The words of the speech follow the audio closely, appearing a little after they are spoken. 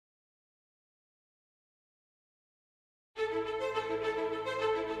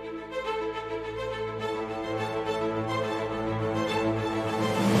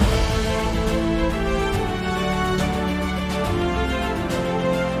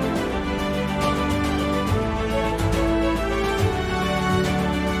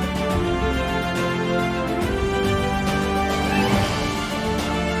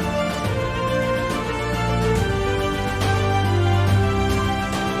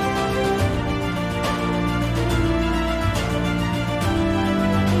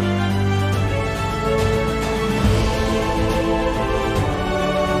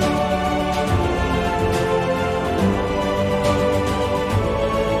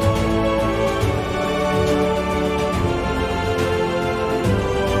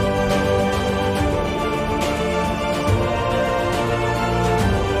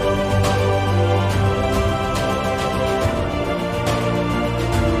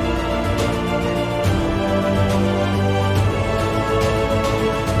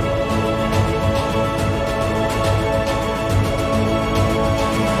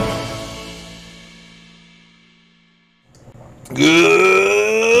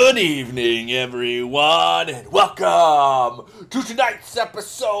Good evening, everyone, and welcome to tonight's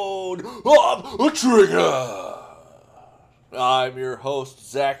episode of Trigger. I'm your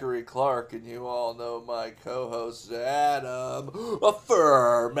host, Zachary Clark, and you all know my co-host, Adam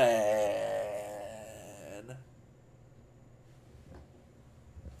Furman.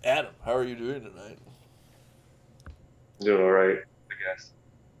 Adam, how are you doing tonight? Doing all right, I guess.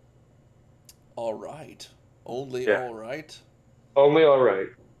 All right. Only Yeah, all right? only all right.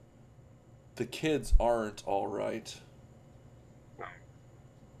 The kids aren't all right.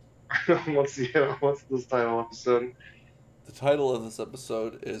 What's this title episode? The title of this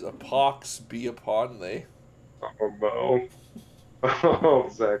episode is A Pox Be Upon Thee. Oh no. Oh,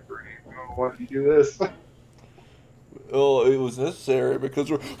 Zachary. Oh, why do you do this? Oh, it was necessary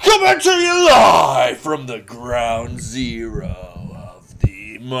because we're coming to you live from the ground zero of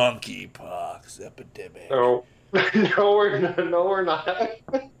the monkeypox epidemic. No. No, we're not.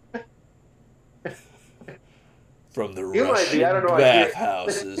 From the You might be, I don't Russian know, I can't.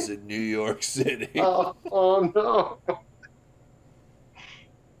 bathhouses in New York City. Oh no. I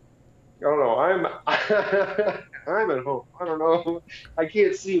don't know. I'm at home. I don't know. I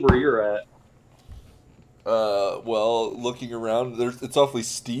can't see where you're at. Well, looking around, it's awfully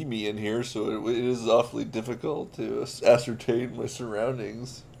steamy in here, so it is awfully difficult to ascertain my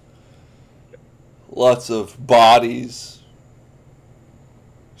surroundings. Lots of bodies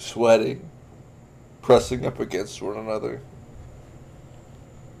sweating, pressing up against one another.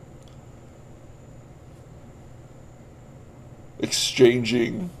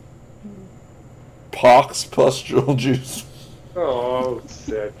 Exchanging pox pustule juice Oh,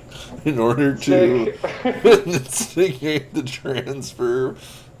 sick. in order to Sick. instigate the transfer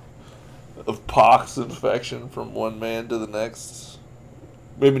of pox infection from one man to the next.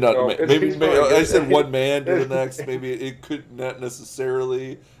 Maybe not. No, Maybe it's fine. I said one man to the next. Maybe it could not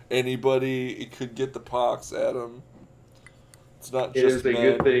necessarily anybody. It could get the pox at him. It's not It just is a men.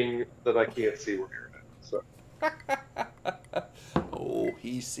 good thing that I can't see where you're at. So. Oh,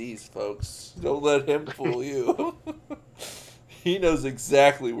 he sees, folks. Don't let him fool you. He knows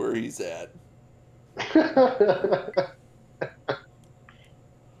exactly where he's at. But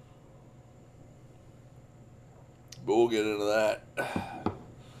we'll get into that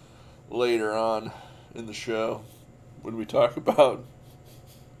later on in the show when we talk about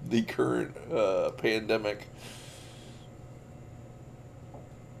the current pandemic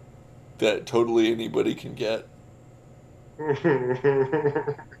that totally anybody can get.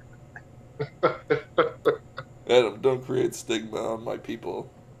 Adam, don't create stigma on my people.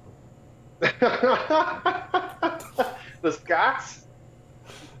 The Scots?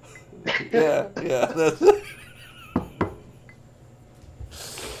 Yeah, that's it.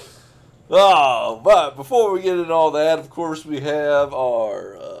 Oh, but before we get into all that, of course, we have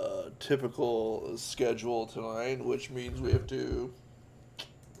our typical schedule tonight, which means we have to.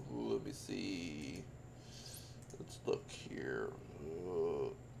 Let me see. Let's look here.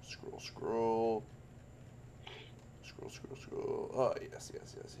 Scroll. Oh, yes.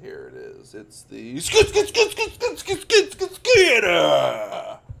 Here it is. It's the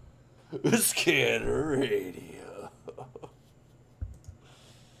Scanner Radio.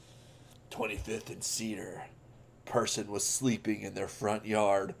 25th and Cedar. Person was sleeping in their front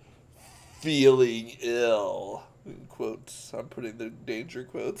yard, feeling ill. In quotes. I'm putting the danger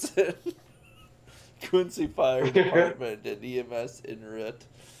quotes in. Quincy Fire Department and EMS Inrit.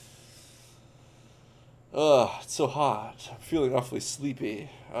 Oh, it's so hot. I'm feeling awfully sleepy.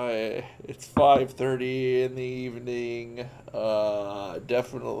 It's 5:30 in the evening.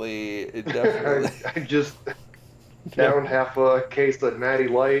 Definitely. I just downed half a case of Natty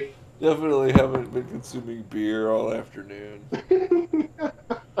Light. Definitely haven't been consuming beer all afternoon.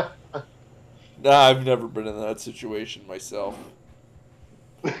 Nah, I've never been in that situation myself.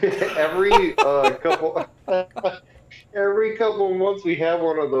 Every couple of months we have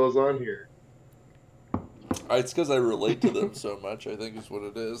one of those on here. It's because I relate to them so much, I think is what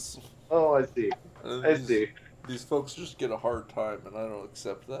it is. Oh, I see. And I see. These folks just get a hard time, and I don't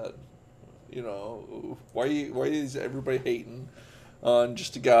accept that. You know, why is everybody hating on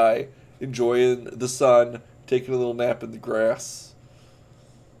just a guy enjoying the sun, taking a little nap in the grass?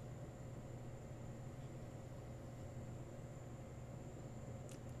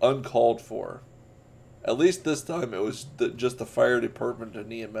 Uncalled for. At least this time it was just the fire department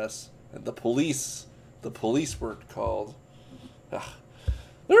and EMS and the police. The police weren't called. Ugh.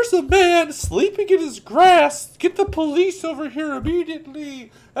 There's a man sleeping in his grass. Get the police over here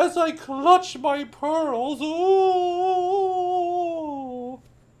immediately as I clutch my pearls. Oh!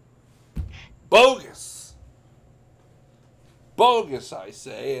 Bogus. bogus, I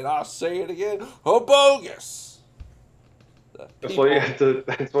say, and I'll say it again, bogus. That's why you have to.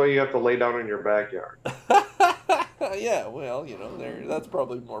 That's why you have to lay down in your backyard, Yeah, well, you know, that's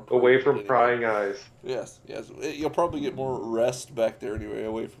probably more away prudent from anyway. prying eyes. Yes, yes. You'll probably get more rest back there anyway,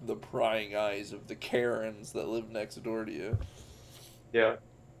 away from the prying eyes of the Karens that live next door to you. Yeah.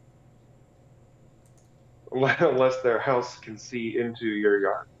 Unless their house can see into your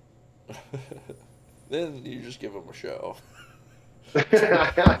yard. Then you just give them a show.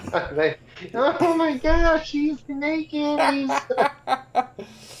 Oh my gosh, she's naked.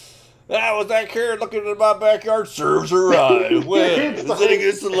 Was that Karen looking in my backyard? Serves her right. Well, It's is like- it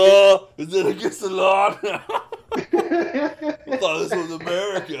against the law? Is it against the law? I thought this was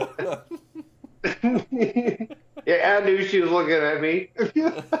America. Yeah, I knew she was looking at me.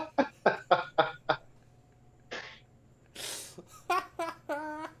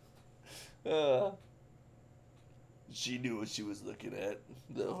 She knew what she was looking at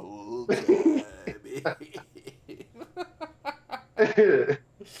the whole time.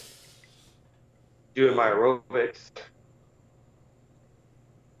 Doing my aerobics.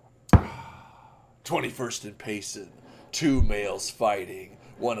 21st and Payson. 2 males fighting.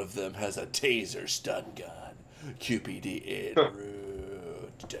 One of them has a taser stun gun. QPD en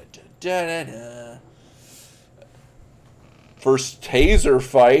route. Da-da-da-da-da. First taser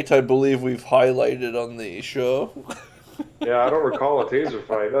fight, I believe we've highlighted on the show. Yeah, I don't recall a taser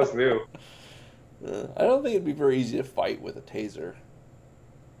fight. That's new. I don't think it'd be very easy to fight with a taser.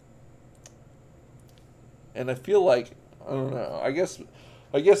 And I feel like, I don't know, I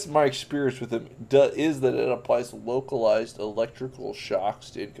guess my experience with him is that it applies localized electrical shocks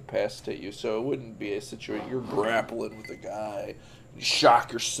to incapacitate you, so it wouldn't be a situation you're grappling with a guy, you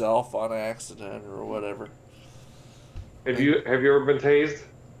shock yourself on accident or whatever. Have you ever been tased?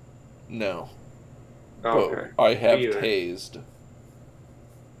 No. Oh, But okay. I have Me either. tased.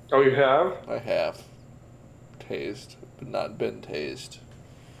 Oh, you have? I have tased, but not been tased.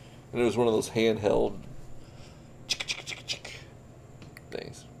 And it was one of those handheld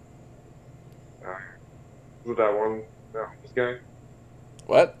things. Was it that one? No, this guy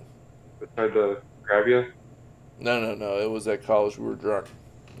What? that tried to grab you? No. It was at college. We were drunk,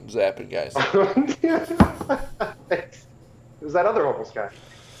 zapping guys. It was that other homeless guy.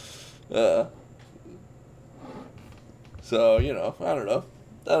 So you know, I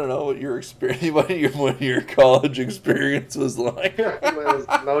don't know what your experience, what your college experience was like. There's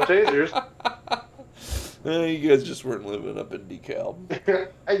no tasers. You guys just weren't living up in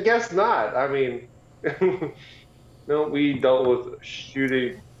DeKalb. I guess not. I mean, no, we dealt with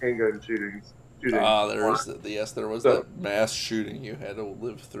handgun shootings. There was that mass shooting you had to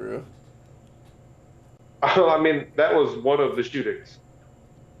live through. I mean, that was one of the shootings.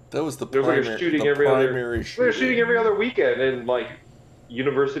 That was the There was like a primary, shooting the every other. primary They were shooting every other weekend in like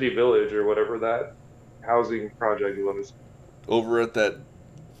University Village or whatever that housing project was. over at that,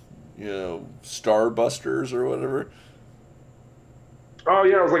 you know, Starbusters or whatever. Oh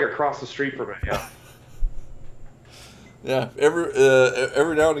yeah, it was like across the street from it. Yeah. Yeah,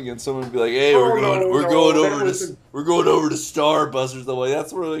 every now and again, someone would be like, "Hey, we're going over to Starbusters." I'm like,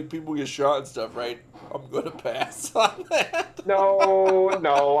 that's where like people get shot and stuff, right? I'm going to pass on that.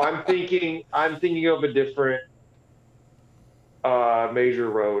 No, I'm thinking of a different major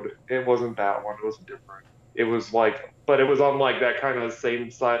road. It wasn't that one. It was different. It was like, but it was on like that kind of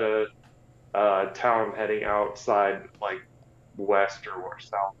same side of town, heading outside like west or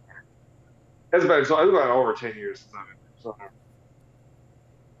south. It's been over 10 years since I've been there. So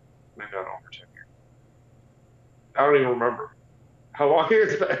maybe not over 10 years. I don't even remember how long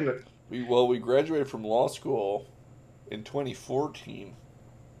it's been. We graduated from law school in 2014.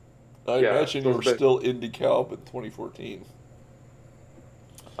 I Yeah, imagine so you were it's been- still in DeKalb in 2014.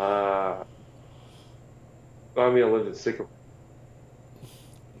 I mean, I lived in Sycamore.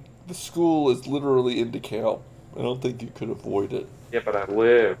 The school is literally in DeKalb. I don't think you could avoid it. Yeah, but I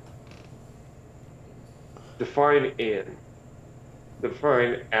live. Define in.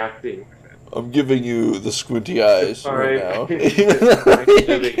 Define acting with it. I'm giving you the squinty eyes right now. Fine.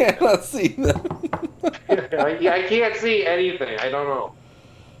 You cannot see them. I can't see anything. I don't know.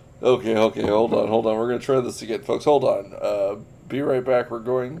 Okay, hold on. We're going to try this again, folks. Hold on. Be right back. We're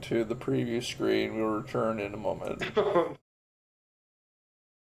going to the preview screen. We'll return in a moment.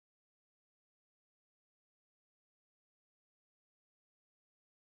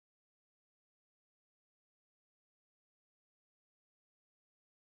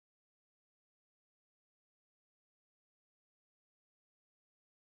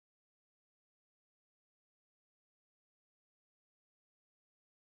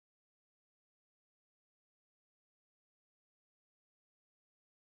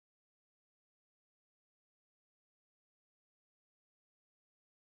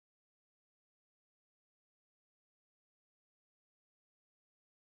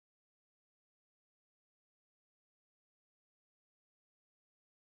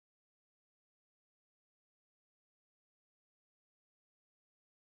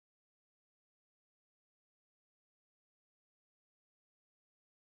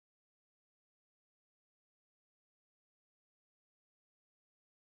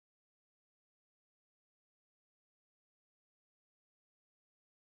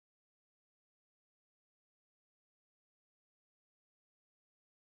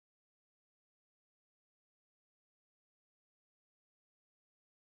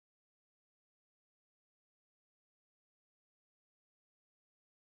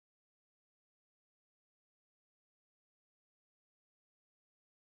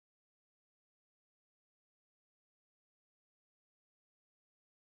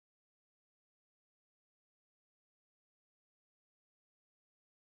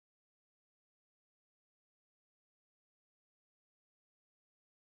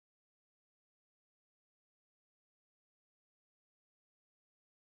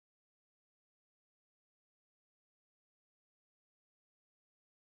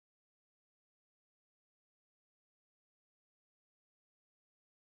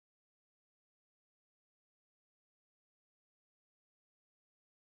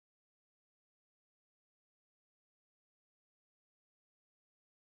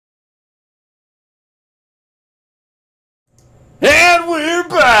 we're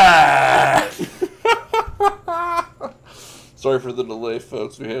back! Sorry for the delay,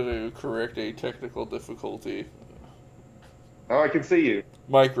 folks. We had to correct a technical difficulty. Oh, I can see you.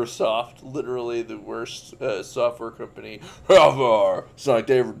 Microsoft, literally the worst software company ever. It's not like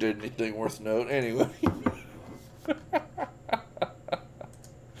they ever did anything worth note. Anyway.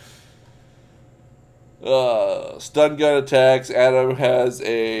 Stun gun attacks. Adam has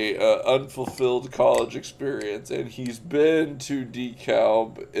a unfulfilled college experience, and he's been to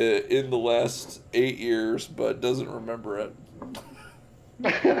DeKalb in the last 8 years, but doesn't remember it.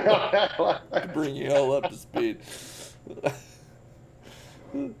 To bring you all up to speed.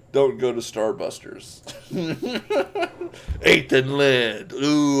 Don't go to Starbusters. 8th and Land.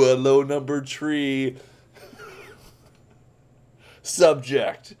 Ooh, a low number tree.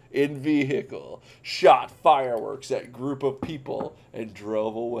 Subject in vehicle shot fireworks at group of people and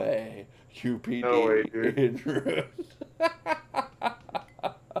drove away. QPD. No way, dude. En route.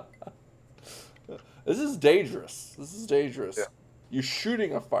 This is dangerous. Yeah. You're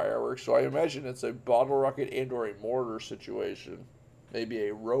shooting a firework, so I imagine it's a bottle rocket and or a mortar situation. Maybe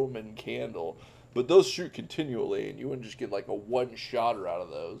a Roman candle. But those shoot continually, and you wouldn't just get like a one-shotter out of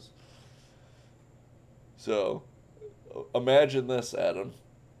those. So, imagine this, Adam.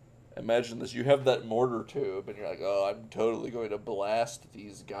 Imagine this. You have that mortar tube, and you're like, oh, I'm totally going to blast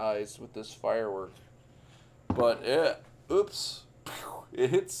these guys with this firework. But oops. It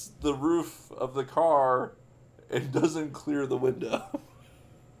hits the roof of the car and doesn't clear the window.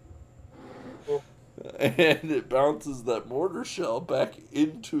 And it bounces that mortar shell back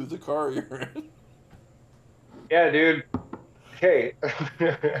into the car you're in. Yeah, dude. Hey.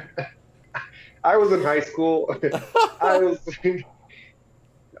 I was in high school.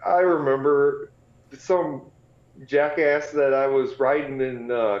 I remember some jackass that I was riding in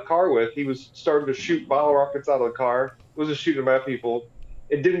a car with. He was starting to shoot bottle rockets out of the car. Was just shooting them at people.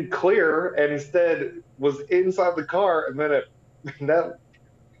 It didn't clear, and instead was inside the car. And then I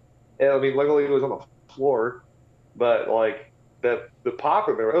mean, luckily it was on the floor, but like the pop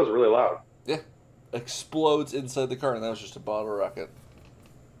in there, it was really loud. Yeah, explodes inside the car, and that was just a bottle rocket.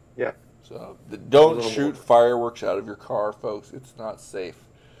 Yeah. So don't shoot fireworks out of your car, folks. It's not safe.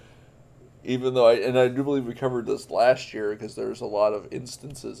 Even though I do believe we covered this last year because there's a lot of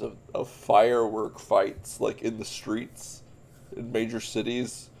instances of firework fights like in the streets in major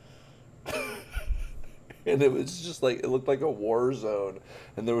cities. And it was just like, it looked like a war zone,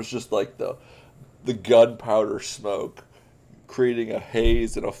 and there was just like the gunpowder smoke creating a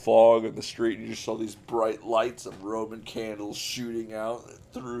haze and a fog in the street, and you just saw these bright lights of Roman candles shooting out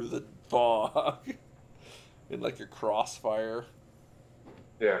through the fog in like a crossfire.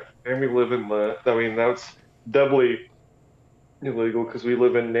 Yeah, and we live in that's doubly illegal because we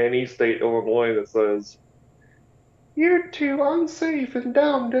live in nanny state Illinois that says you're too unsafe and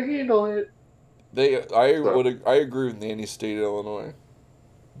dumb to handle it. I agree with nanny state Illinois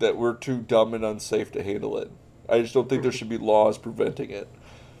that we're too dumb and unsafe to handle it. I just don't think there should be laws preventing it.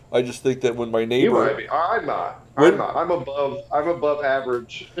 I just think that when my neighbor, you might be. I'm not. I'm above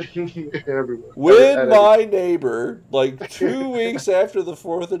average. When my neighbor, like 2 weeks after the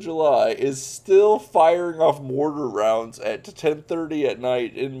 4th of July, is still firing off mortar rounds at 10:30 at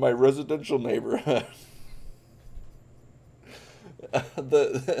night in my residential neighborhood,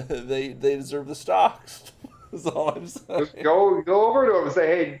 they deserve the stocks. That's all I'm saying. Just go over to him and say,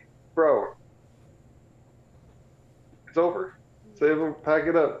 "Hey, bro, it's over. Save them, pack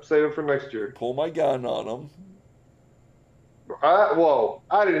it up, save it for next year." Pull my gun on them. Whoa,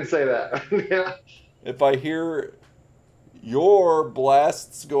 I didn't say that. Yeah. If I hear your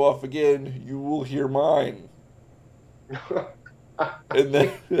blasts go off again, you will hear mine. and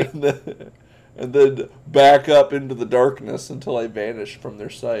then back up into the darkness until I vanish from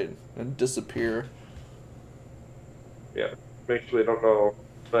their sight and disappear. Yeah, make sure they don't know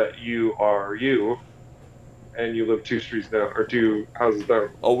that you are you, and you live 2 streets down or 2 houses down.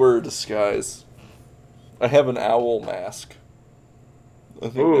 I'll wear a disguise. I have an owl mask. I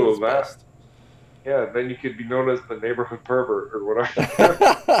think Ooh, that's best. Yeah, then you could be known as the neighborhood pervert or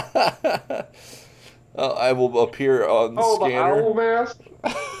whatever. I will appear on the scanner. The owl mask?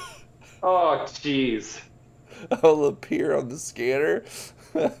 Oh, jeez. I'll appear on the scanner.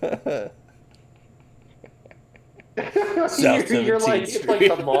 You're like, it's like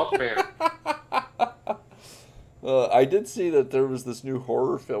the Mothman. I did see that there was this new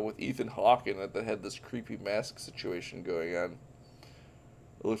horror film with Ethan Hawke in it that had this creepy mask situation going on.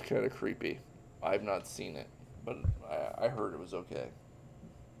 It looked kind of creepy. I've not seen it, but I heard it was okay.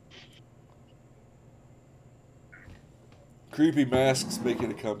 Creepy masks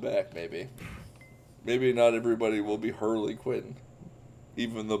making a comeback, maybe. Maybe not everybody will be Harley Quinn.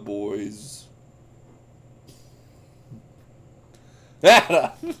 Even the boys.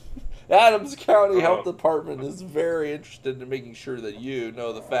 Adams County Health Department is very interested in making sure that you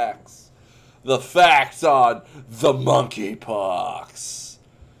know the facts. The facts on the monkeypox.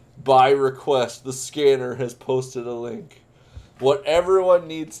 By request, the scanner has posted a link. What everyone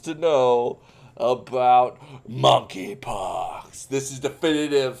needs to know about monkeypox. This is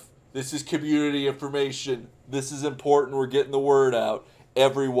definitive. This is community information. This is important. We're getting the word out.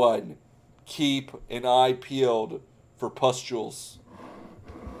 Everyone, keep an eye peeled for pustules.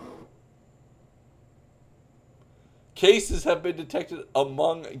 Cases have been detected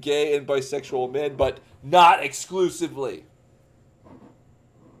among gay and bisexual men, but not exclusively.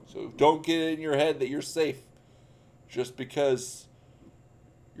 So don't get it in your head that you're safe just because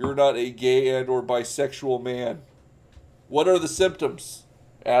you're not a gay and or bisexual man. What are the symptoms,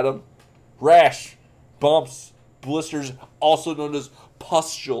 Adam? Rash, bumps, blisters, also known as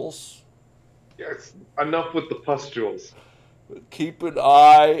pustules. Yes, enough with the pustules. Keep an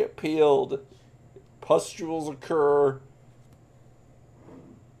eye peeled. Pustules occur.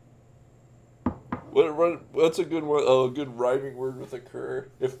 What's a good word? Oh, a good rhyming word with occur.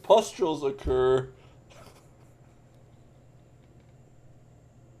 If pustules occur,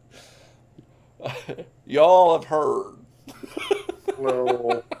 y'all have heard.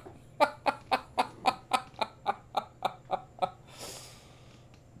 No.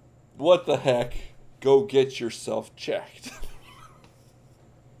 What the heck? Go get yourself checked.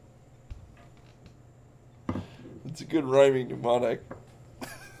 It's a good rhyming mnemonic.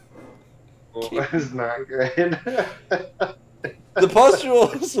 Well, that's not good. The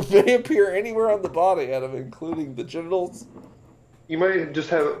pustules may appear anywhere on the body, Adam, including the genitals. You might just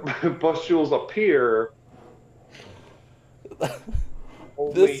have pustules appear.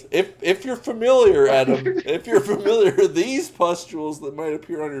 If you're familiar, Adam, if you're familiar, these pustules that might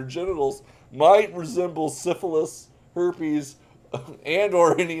appear on your genitals might resemble syphilis, herpes, and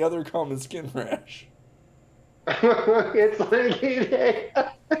or any other common skin rash. It's like, hey,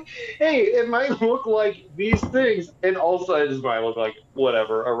 it might look like these things, and also it just might look like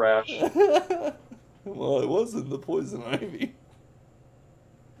whatever, a rash. Well, it wasn't the poison ivy.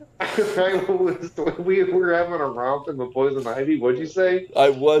 We were having a romp in the poison ivy. What'd you say? I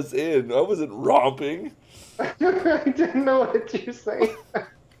wasn't romping. I didn't know what you say.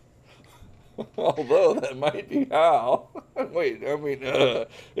 Although that might be how. Wait, I mean,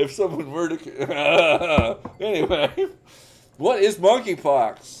 if someone were to... Anyway, what is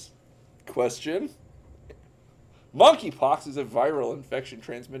monkeypox? Question. Monkeypox is a viral infection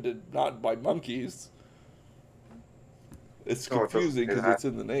transmitted not by monkeys. It's confusing because it's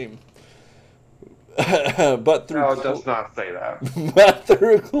in the name. But through No, it does not say that. But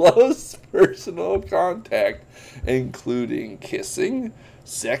through close personal contact, including kissing,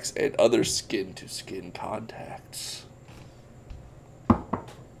 sex, and other skin-to-skin contacts.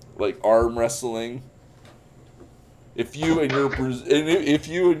 Like arm wrestling. If you and your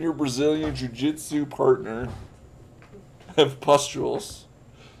Brazilian jiu-jitsu partner have pustules,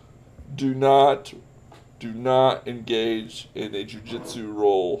 do not engage in a jiu-jitsu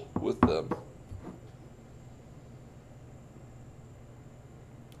roll with them.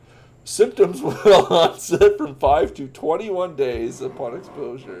 Symptoms will onset from 5 to 21 days upon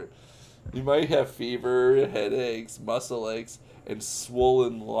exposure. You might have fever, headaches, muscle aches, and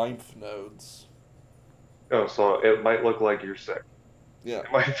swollen lymph nodes. Oh, so it might look like you're sick. Yeah.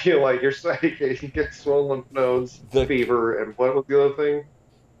 It might feel like you're sick. You get swollen lymph nodes, fever, and what was the other thing?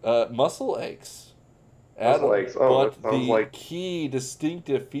 Muscle aches. Muscle aches. Oh, but the key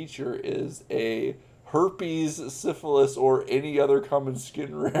distinctive feature is a herpes, syphilis, or any other common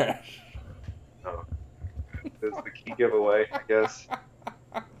skin rash. Oh. That's the key giveaway, I guess.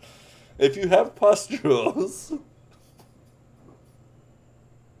 If you have pustules,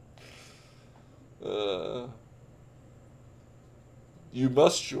 you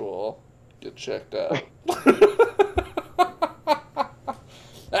must get checked out.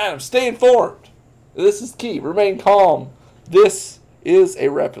 Adam, stay informed. This is key. Remain calm. This is a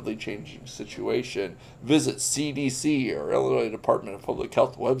rapidly changing situation. Visit CDC or Illinois Department of Public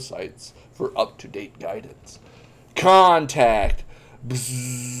Health websites for up-to-date guidance. Contact.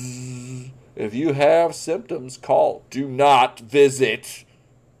 Bzzz. If you have symptoms, call. Do not visit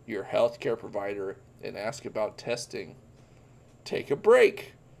your healthcare provider and ask about testing. Take a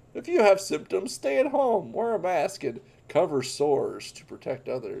break. If you have symptoms, stay at home. Wear a mask and cover sores to protect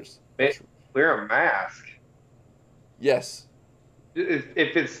others. Wear a mask? Yes.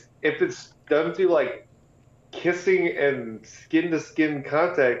 If it's done through like kissing and skin to skin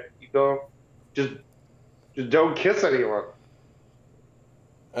contact, you don't just don't kiss anyone.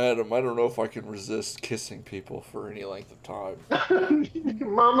 Adam, I don't know if I can resist kissing people for any length of time.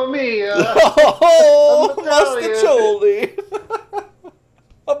 Mamma mia! Oh, I'm Master Choldy!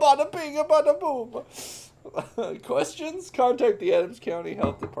 A bada bing, a bada boom. Questions? Contact the Adams County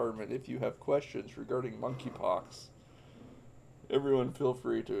Health Department if you have questions regarding monkeypox. Everyone feel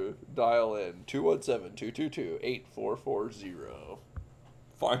free to dial in 217-222-8440.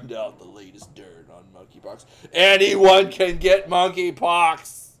 Find out the latest dirt on monkeypox. Anyone can get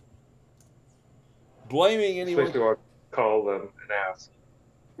monkeypox! Blaming anyone... Especially when I call them and ask.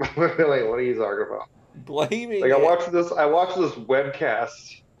 Like, what are you talking about? Blaming... Like, I watched this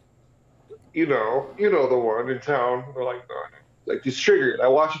webcast. You know the one in town. They're like, no, like, just triggered. I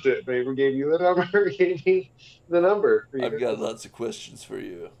watched it. They even gave you the number. Gave me the number. I've got lots of questions for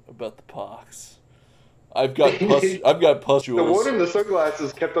you about the pox. I've got pustules. The one in the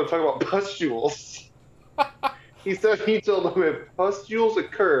sunglasses kept on talking about pustules. He said he told them if pustules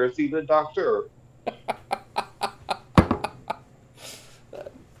occur, see the doctor.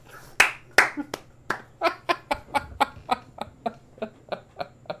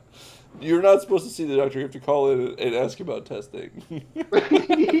 You're not supposed to see the doctor. You have to call in and ask about testing.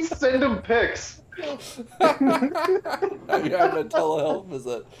 He send him pics. I'm having a telehealth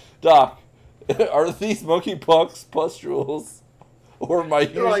visit. Doc, are these monkeypox pustules or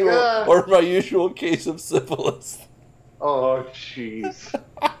my usual case of syphilis? Oh, jeez.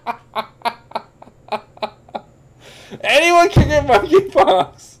 Anyone can get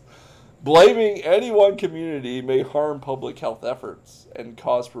monkeypox. Blaming any one community may harm public health efforts and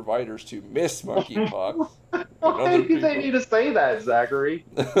cause providers to miss monkeypox. Why do they need to say that, Zachary?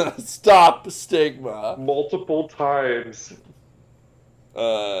 Stop stigma. Multiple times.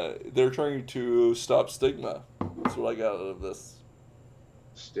 They're trying to stop stigma. That's what I got out of this.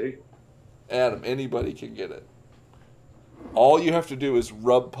 Stigma? Adam, anybody can get it. All you have to do is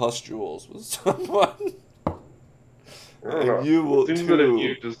rub pustules with someone. And you will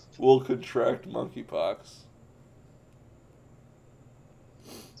will contract monkeypox.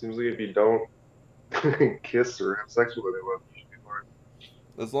 Seems like if you don't kiss or have sex with anyone, you should be fine.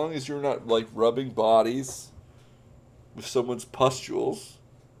 As long as you're not like rubbing bodies with someone's pustules.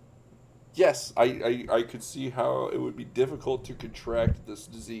 Yes, I could see how it would be difficult to contract this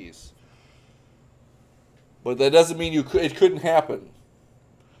disease. But that doesn't mean it couldn't happen.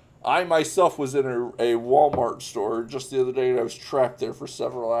 I myself was in a Walmart store just the other day, and I was trapped there for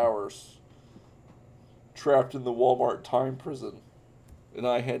several hours. Trapped in the Walmart time prison. And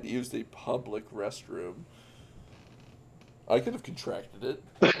I had to use a public restroom. I could have contracted it.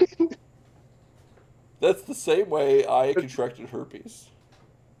 That's the same way I contracted herpes.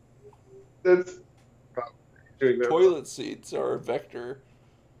 That's Toilet seats are a vector.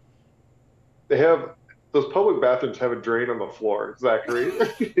 They have... Those public bathrooms have a drain on the floor, Zachary.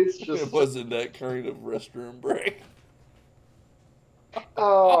 It's just... It wasn't that kind of restroom break.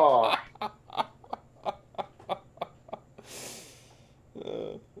 Oh.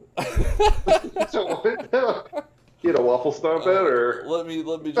 So, you had a waffle stomp it, or... Let me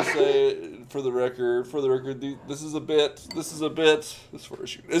just say, for the record, this is a bit. This is a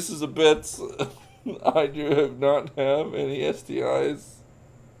bit. I do not have any STIs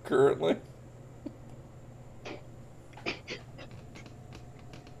currently.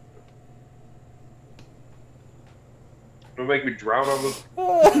 Don't make me drown on this.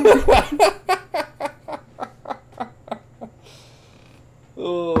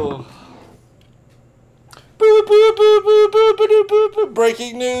 Oh.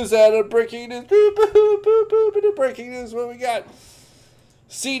 Breaking news, Adam. Breaking news. Breaking news. What we got?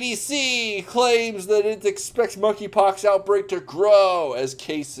 CDC claims that it expects monkeypox outbreak to grow as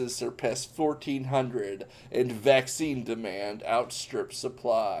cases surpass 1,400 and vaccine demand outstrips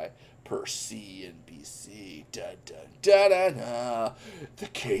supply. Per CNBC. Da, da, da, da, da. The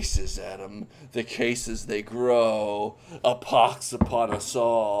cases, Adam. The cases, they grow. A pox upon us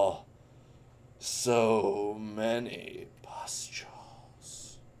all. So many pustules.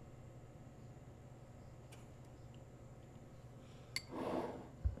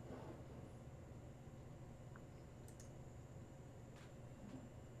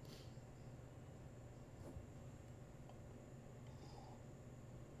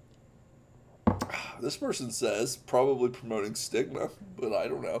 This person says, probably promoting stigma, but I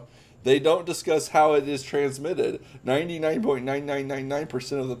don't know. They don't discuss how it is transmitted.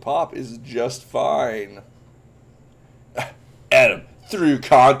 99.9999% of the pop is just fine. Adam, through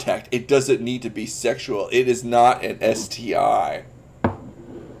contact. It doesn't need to be sexual. It is not an STI.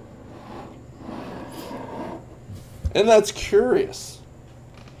 And that's curious.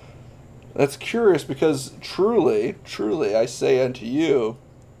 That's curious because truly, I say unto you,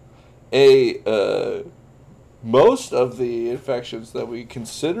 Most of the infections that we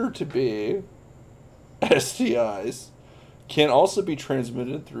consider to be STIs can also be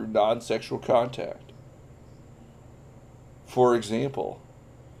transmitted through non-sexual contact. For example,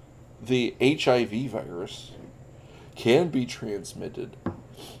 the HIV virus can be transmitted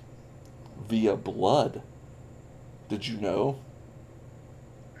via blood. Did you know?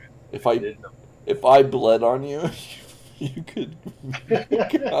 If I bled on you, you could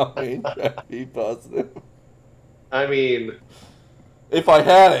become HIV positive. I mean, if I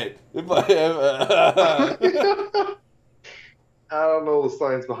had it, I don't know the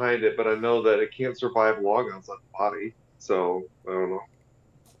science behind it, but I know that it can't survive long outside the body. So I don't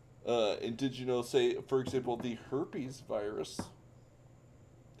know. And did you know, say, for example, the herpes virus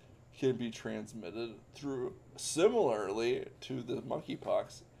can be transmitted through, similarly to the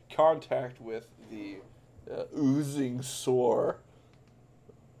monkeypox, contact with the oozing sore.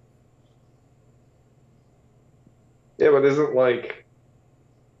 Yeah, but isn't like,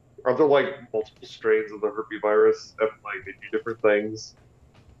 are there like multiple strains of the herpes virus and like they do different things?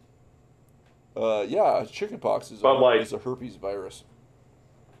 Yeah, chickenpox But like, is a herpes virus.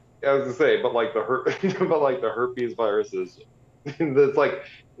 I was gonna say, but like but like the herpes viruses, it's like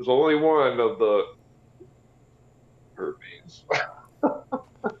there's only one of the herpes.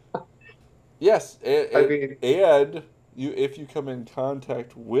 Yes, I mean, and you, if you come in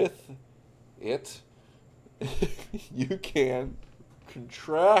contact with it, you can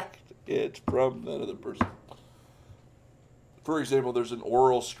contract it from that other person. For example, there's an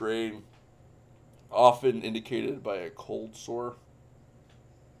oral strain often indicated by a cold sore,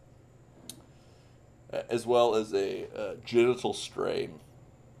 as well as a genital strain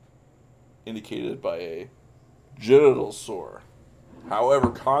indicated by a genital sore. However,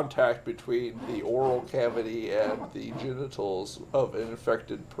 contact between the oral cavity and the genitals of an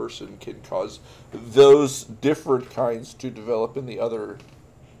infected person can cause those different kinds to develop in the other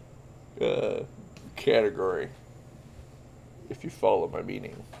category, if you follow my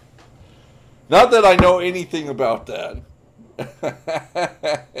meaning. Not that I know anything about that.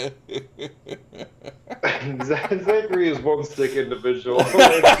 Zachary is one sick individual.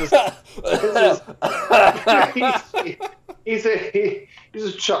 He's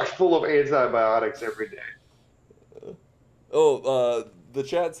just chock full of antibiotics every day. Oh, the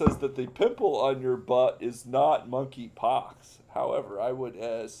chat says that the pimple on your butt is not monkeypox. However, I would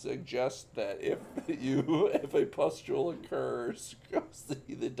suggest that if a pustule occurs, go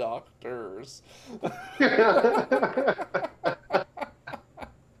see the doctors.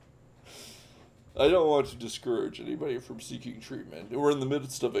 I don't want to discourage anybody from seeking treatment. We're in the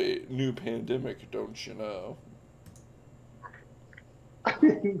midst of a new pandemic, don't you know?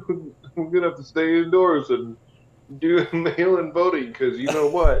 I'm gonna have to stay indoors and do mail-in voting because you know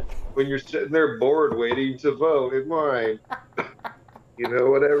what? When you're sitting there bored waiting to vote in line, you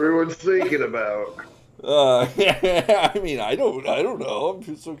know what everyone's thinking about. I mean, I don't know. I'm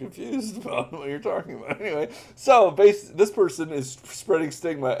just so confused about what you're talking about. Anyway, so this person is spreading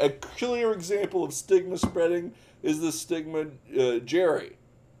stigma. A clear example of stigma spreading is the stigma, Jerry.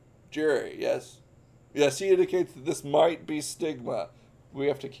 Jerry, yes. Yes, he indicates that this might be stigma. We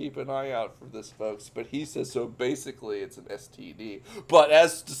have to keep an eye out for this, folks. But he says, so basically it's an STD. But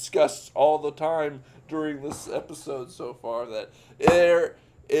as discussed all the time during this episode so far, that there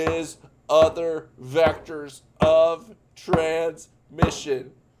is other vectors of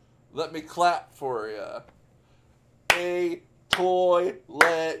transmission. Let me clap for you. A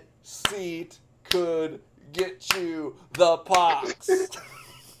toilet seat could get you the pox.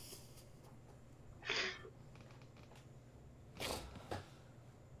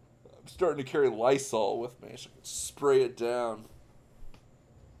 I'm starting to carry Lysol with me so I can spray it down.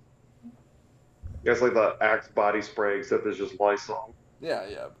 It's like the Axe body spray, except it's just Lysol. Yeah.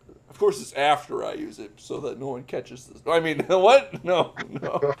 Of course, it's after I use it so that no one catches this. I mean, what? No.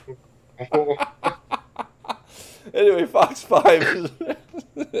 Anyway, Fox 5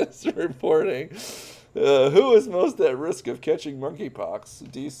 is reporting who is most at risk of catching monkeypox.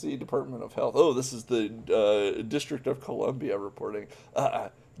 DC Department of Health. Oh, this is the District of Columbia reporting.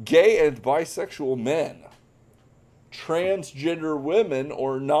 Gay and bisexual men, transgender women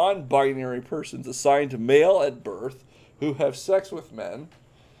or non-binary persons assigned male at birth who have sex with men,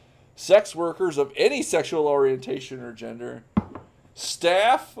 sex workers of any sexual orientation or gender,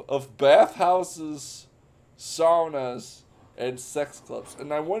 staff of bathhouses, saunas, and sex clubs.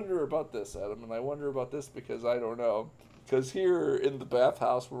 And I wonder about this, Adam, and I wonder about this because I don't know. Because here in the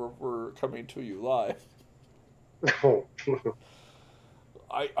bathhouse, we're coming to you live.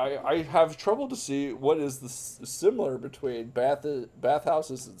 I have trouble to see what is the similar between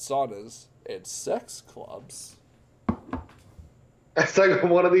bathhouses and saunas and sex clubs. It's like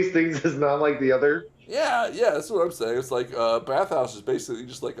one of these things is not like the other. Yeah, yeah, that's what I'm saying. It's like a bathhouse is basically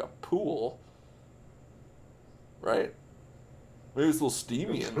just like a pool, right? Maybe it's a little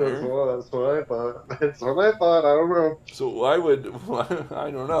steamy in there. That's what I thought. That's what I thought. I don't know. So why would I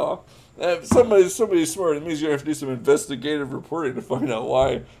don't know? If somebody smarter than me is gonna have to do some investigative reporting to find out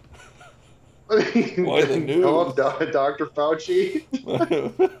why the news. Call up Dr. Fauci.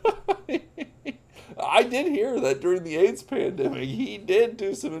 I did hear that during the AIDS pandemic, he did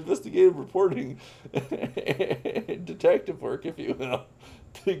do some investigative reporting, detective work, if you will,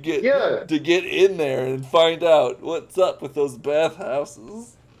 to get in there and find out what's up with those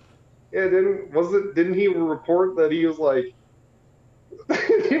bathhouses. Yeah, didn't he report that he was like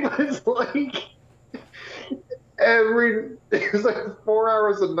it was like 4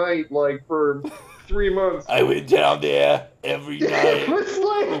 hours a night, like for 3 months. I went down there every night It was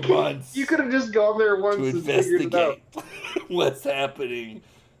like for months. You could have just gone there once to and figured it out. investigate what's happening.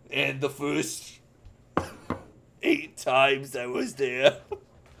 And the first 8 times I was there,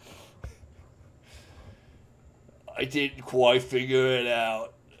 I didn't quite figure it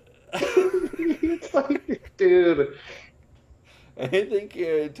out. It's like, dude. I think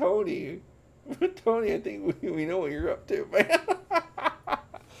Tony, I think we know what you're up to, man.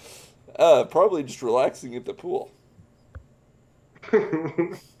 Probably just relaxing at the pool.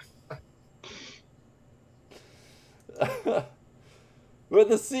 But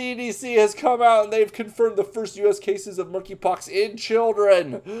the CDC has come out and they've confirmed the first U.S. cases of monkeypox in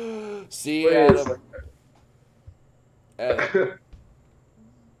children. See, Adam.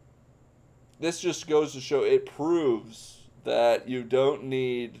 This just goes to show, it proves that you don't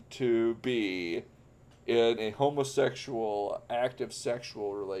need to be in a homosexual, active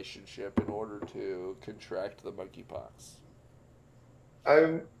sexual relationship in order to contract the monkeypox.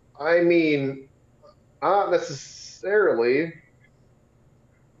 I mean, not necessarily.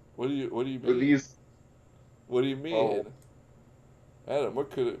 What do you mean? What do you mean? Oh. Adam, what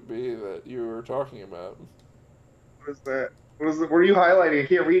could it be that you were talking about? What is that? What are you highlighting? I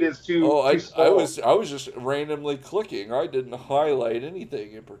can't read it. It's too. Oh, too small. I was just randomly clicking. I didn't highlight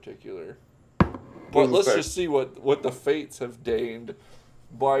anything in particular. But let's just see what the fates have deigned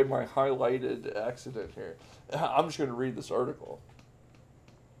by my highlighted accident here. I'm just going to read this article.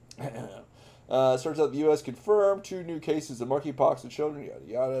 Starts out, the U.S. confirmed 2 new cases of monkeypox in children, yada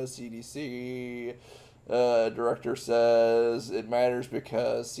yada. CDC director says it matters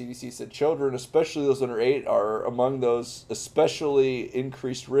because CDC said children, especially those under 8, are among those especially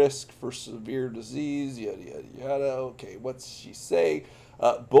increased risk for severe disease, yada yada yada. Okay, what's she say?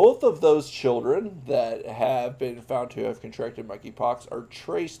 Both of those children that have been found to have contracted monkeypox are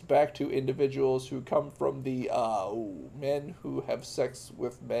traced back to individuals who come from the men who have sex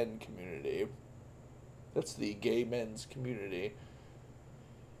with men community. That's the gay men's community.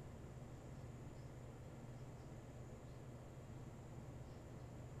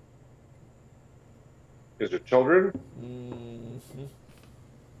 Is it children? Mm-hmm.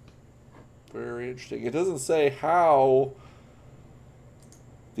 Very interesting. It doesn't say how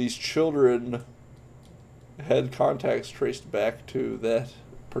these children had contacts traced back to that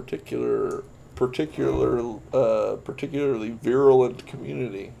particularly virulent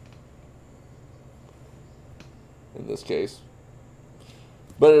community in this case.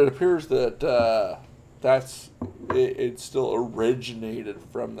 But it appears that it still originated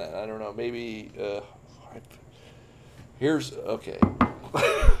from that. I don't know. Maybe here's okay.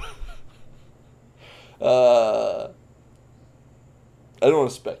 I don't want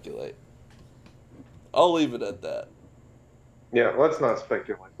to speculate. I'll leave it at that. Yeah, let's not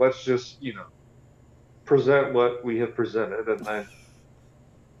speculate. Let's just, present what we have presented, and then.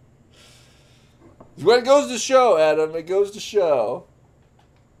 When it goes to show, Adam, it goes to show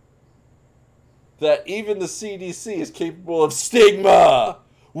that even the CDC is capable of stigma.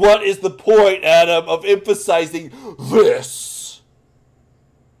 What is the point, Adam, of emphasizing this?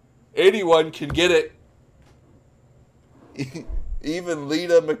 Anyone can get it. Even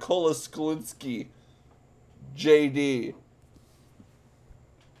Lita Mikola-Sklinski, JD.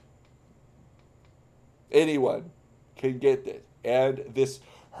 Anyone can get it. And this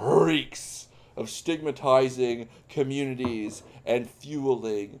reeks of stigmatizing communities and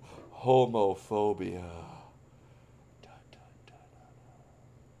fueling homophobia.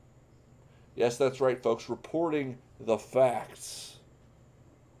 Yes, that's right, folks. Reporting the facts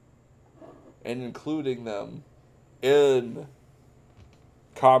and including them in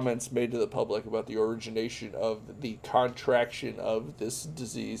comments made to the public about the origination of the contraction of this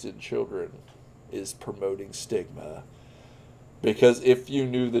disease in children is promoting stigma. Because if you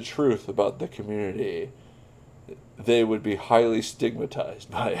knew the truth about the community, they would be highly stigmatized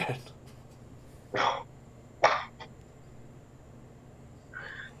by it.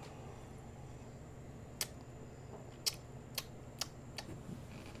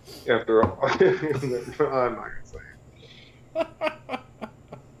 After all, I'm not gonna say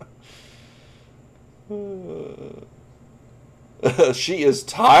it. She is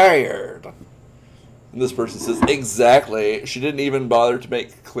tired. And this person says, exactly. She didn't even bother to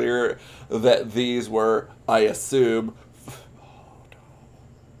make clear that these were, I assume,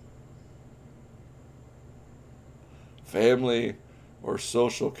 family or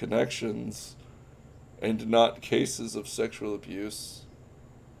social connections and not cases of sexual abuse.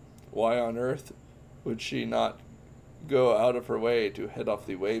 Why on earth would she not go out of her way to head off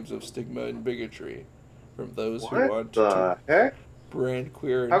the waves of stigma and bigotry from those who want the to heck? brand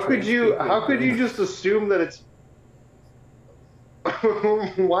queer and How could you? trans How could you people? just assume that it's?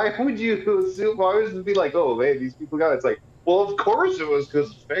 Why would you assume? Why would it be like, oh, man, these people got it? It's like, well, of course it was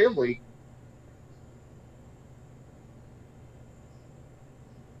because family.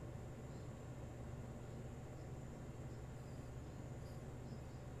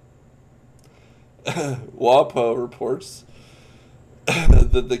 WAPO reports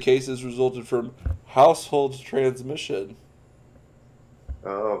that the cases resulted from household transmission. Oh,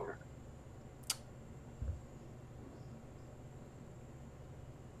 okay.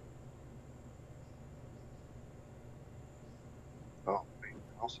 Oh, wait,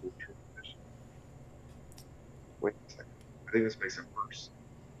 household transmission. Wait a second. I think this makes it worse.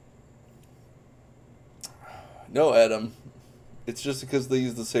 No, Adam. It's just because they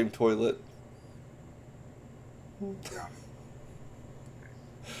use the same toilet. Yeah.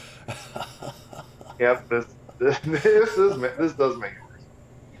 Yep. This does make it worse.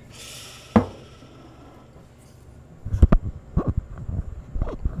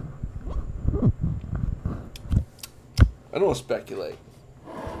 I don't want to speculate.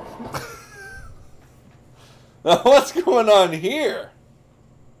 Now, what's going on here?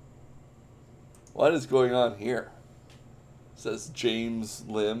 What is going on here? Says James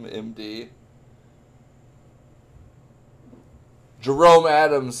Lim, MD. Jerome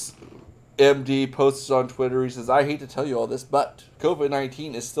Adams, MD, posts on Twitter. He says, I hate to tell you all this, but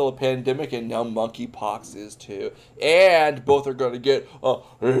COVID-19 is still a pandemic, and now monkeypox is too. And both are going to get a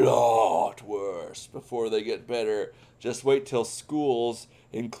lot worse before they get better. Just wait till schools,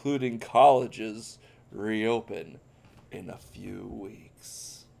 including colleges, reopen in a few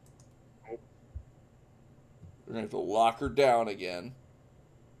weeks. We're going to have to lock her down again.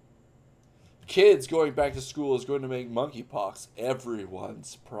 Kids going back to school is going to make monkeypox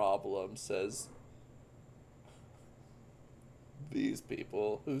everyone's problem, says these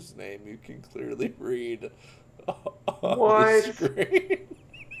people whose name you can clearly read on What? the screen.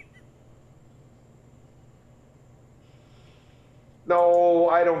 No,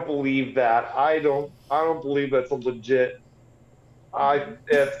 I don't believe that. I don't believe that's a legit.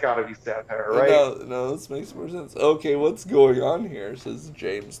 It's got to be satire, right? No, this makes more sense. Okay, what's going on here, says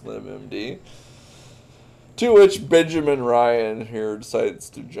James Lim, MD. To which Benjamin Ryan here decides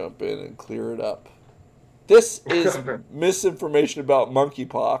to jump in and clear it up. This is misinformation about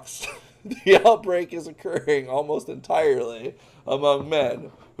monkeypox. The outbreak is occurring almost entirely among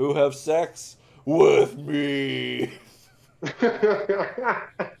men who have sex with me.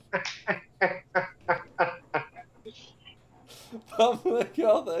 Public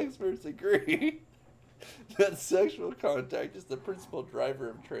health experts agree that sexual contact is the principal driver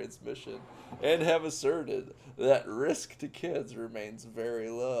of transmission and have asserted that risk to kids remains very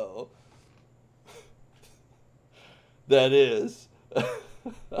low. That is,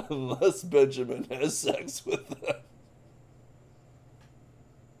 unless Benjamin has sex with them.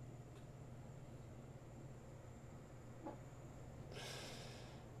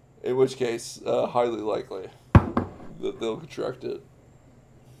 In which case, highly likely that they'll contract it.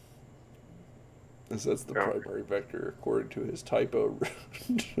 As that's the primary vector, according to his typo.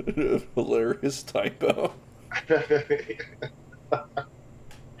 Hilarious typo.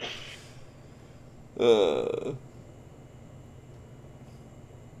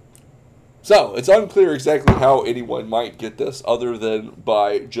 So, it's unclear exactly how anyone might get this other than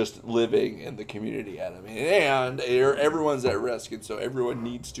by just living in the community, Adam. And everyone's at risk, and so everyone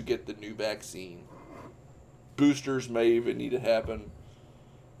needs to get the new vaccine. Boosters may even need to happen.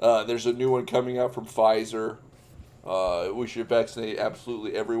 There's a new one coming out from Pfizer. We should vaccinate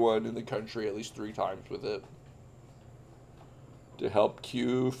absolutely everyone in the country at least 3 times with it. to help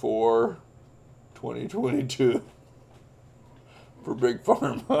Q4 2022 for Big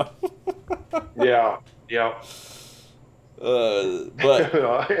Pharma. Yeah. Yeah.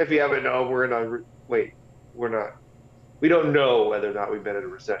 But if you haven't known, we're not. We don't know whether or not we've been in a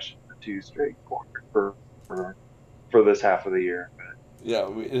recession for 2 straight quarters for this half of the year. yeah,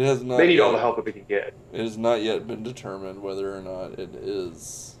 it has They not need all the yet. help that they can get. It has not yet been determined whether or not it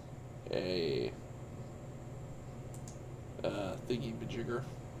is a thingy-majigger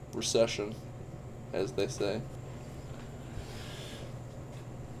recession, as they say.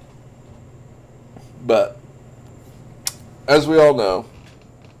 But as we all know,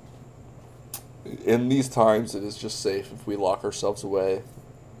 in these times, it is just safe if we lock ourselves away,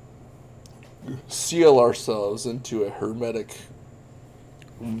 seal ourselves into a hermetic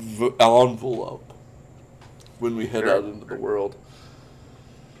envelope when we head out into the world,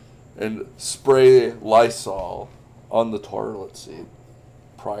 and spray Lysol on the toilet seat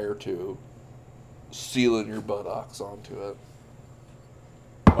prior to sealing your buttocks onto it,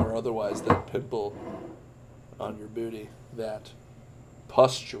 or otherwise that pimple on your booty, that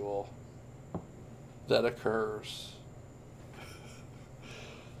pustule that occurs,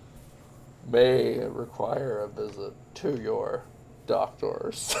 may require a visit to your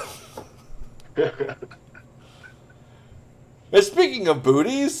doctors. And speaking of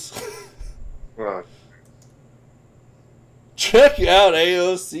booties, check out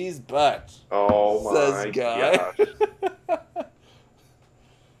AOC's butt. Oh says my guy. gosh.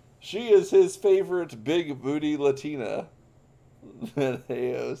 She is his favorite big booty Latina at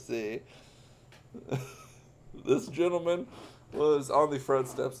AOC. This gentleman was on the front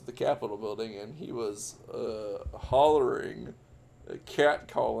steps of the Capitol building, and he was hollering,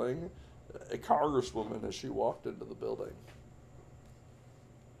 catcalling a congresswoman as she walked into the building.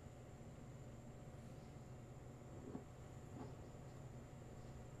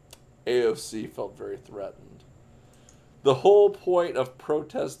 AOC felt very threatened. The whole point of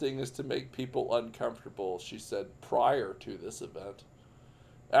protesting is to make people uncomfortable, she said prior to this event.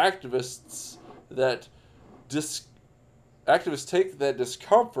 Activists take that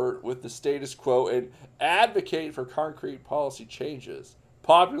discomfort with the status quo and advocate for concrete policy changes.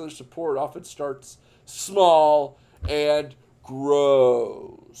 Popular support often starts small and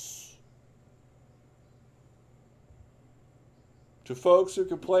grows. To folks who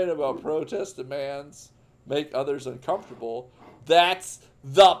complain about protest demands make others uncomfortable, that's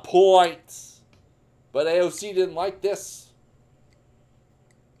the point. But AOC didn't like this.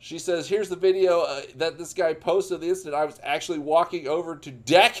 She says, here's the video that this guy posted the instant I was actually walking over to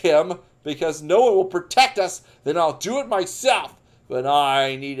deck him because no one will protect us, then I'll do it myself. But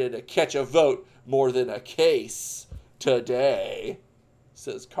I needed to catch a vote more than a case today,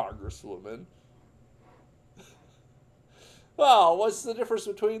 says Congresswoman. Well, what's the difference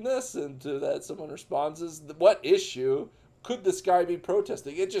between this? And to that someone responds is, what issue could this guy be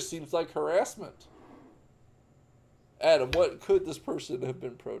protesting? It just seems like harassment. Adam, what could this person have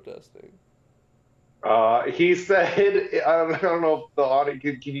been protesting? He said, I don't know if the audio,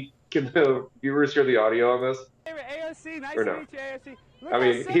 can the viewers hear the audio on this? AOC, nice or to no? meet you, AOC. Look I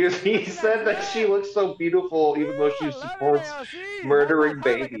mean, he said that she looks so beautiful even though she supports murdering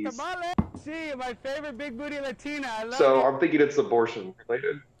babies. See, my favorite big booty Latina. I love So it. I'm thinking it's abortion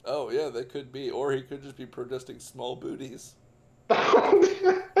related. Oh, yeah, that could be. Or he could just be protesting small booties.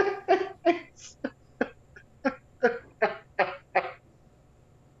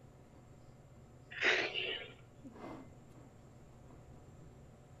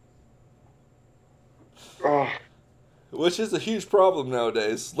 Oh. Which is a huge problem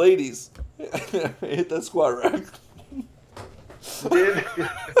nowadays. Ladies, hit that squat rack.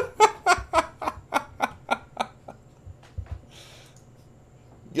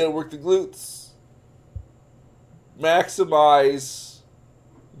 Gotta work the glutes. Maximize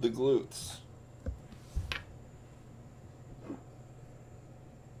the glutes.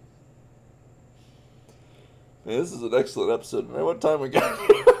 Man, this is an excellent episode, man. What time we got?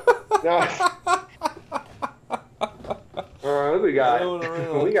 We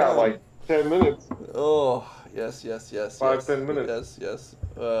got like 10 minutes. Oh, yes. 5-10 minutes. Yes.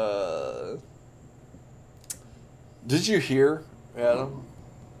 Did you hear, Adam,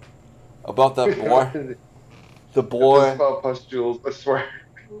 about that boy? The boy. It's about pustules, I swear.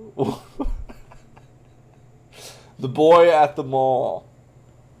 The boy at the mall.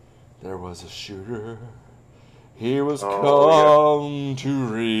 There was a shooter. He was come to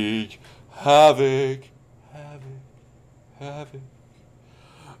wreak havoc.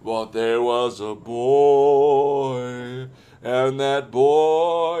 But there was a boy, and that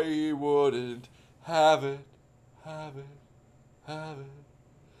boy, he wouldn't have it. have it.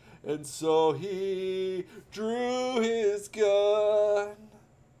 And so he drew his gun.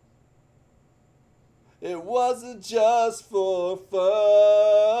 It wasn't just for fun.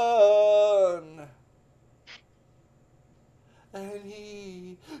 And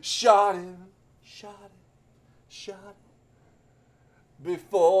he shot him,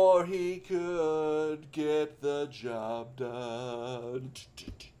 before he could get the job done.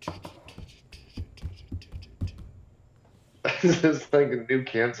 This is like a new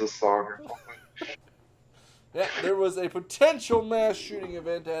Kansas song or something. Yeah, there was a potential mass shooting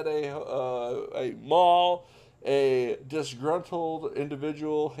event at a mall. A disgruntled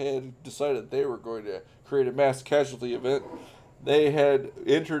individual had decided they were going to create a mass casualty event. They had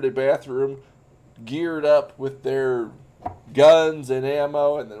entered a bathroom, geared up with their guns and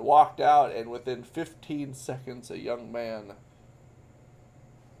ammo, and then walked out, and within 15 seconds, a young man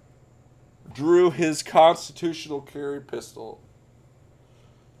drew his constitutional carry pistol,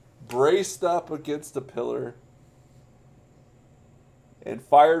 braced up against a pillar, and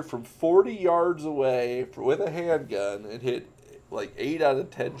fired from 40 yards away with a handgun and hit like 8 out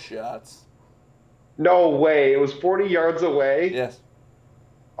of 10 shots. No way. It was 40 yards away? Yes.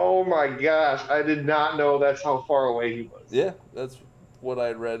 Oh my gosh. I did not know that's how far away he was. Yeah, that's what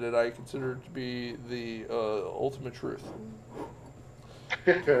I read, and I consider it to be the ultimate truth.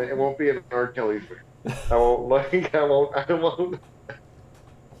 It won't be an R. Kelly thing. I won't.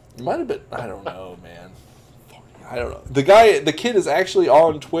 It might have been. I don't know, man. I don't know. The kid is actually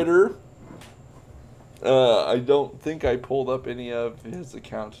on Twitter. I don't think I pulled up any of his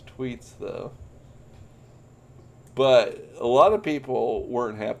account tweets, though. But a lot of people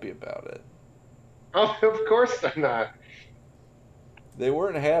weren't happy about it. Oh, of course they're not. They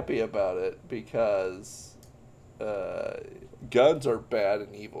weren't happy about it because guns are bad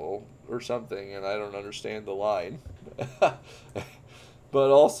and evil or something, and I don't understand the line. But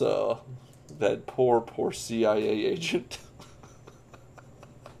also, that poor CIA agent.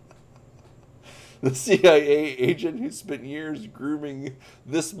 The CIA agent who spent years grooming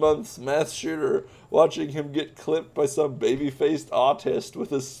this month's mass shooter, watching him get clipped by some baby-faced autist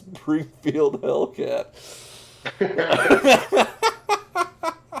with a Springfield Hellcat.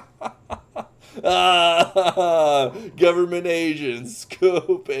 Government agents,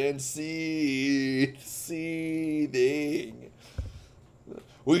 scope and seething.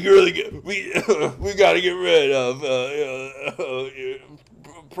 We got to get rid of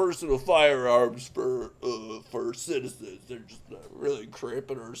personal firearms for citizens. They're just really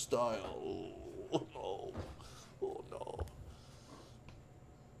cramping our style. Oh no! Oh no!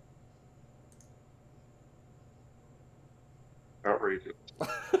 Outrageous.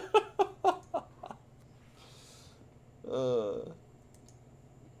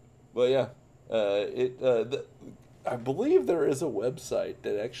 But yeah, I believe there is a website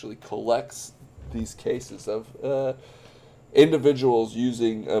that actually collects these cases of individuals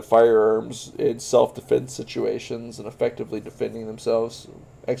using firearms in self-defense situations and effectively defending themselves,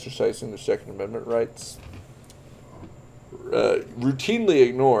 exercising their Second Amendment rights. Routinely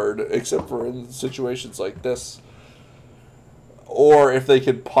ignored, except for in situations like this. Or if they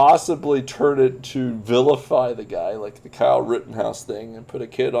could possibly turn it to vilify the guy, like the Kyle Rittenhouse thing, and put a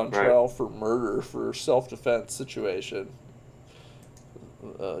kid on trial for murder for self-defense situation.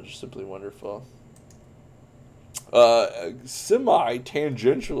 Just simply wonderful.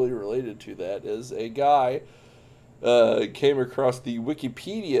 Semi-tangentially related to that is a guy came across the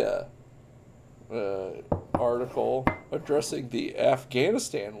Wikipedia article addressing the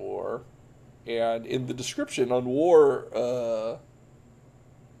Afghanistan war. And in the description on war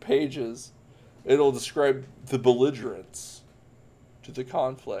pages, it'll describe the belligerents to the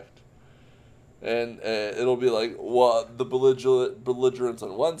conflict. And it'll be like, well, the belligerents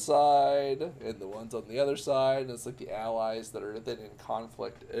on one side and the ones on the other side. And it's like the allies that are then in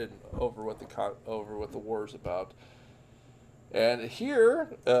conflict over what the war is about. And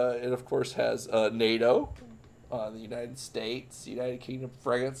here, it of course has NATO. The United States, United Kingdom,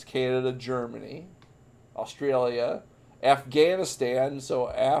 France, Canada, Germany, Australia, Afghanistan. So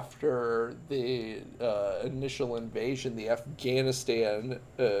after the initial invasion, the Afghanistan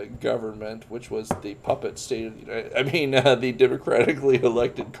government, which was the puppet state of the the democratically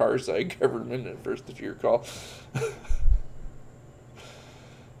elected Karzai government at first, if you recall,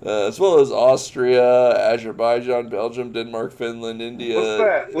 as well as Austria, Azerbaijan, Belgium, Denmark, Finland, India. What's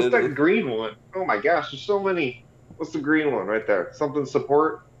that? What's that green one? Oh my gosh, there's so many. What's the green one right there? Something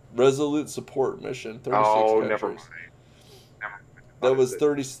support? Resolute Support Mission. 36 countries. Never mind. That was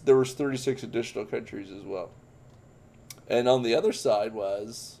 30. There was 36 additional countries as well. And on the other side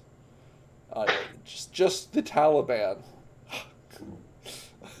was just the Taliban.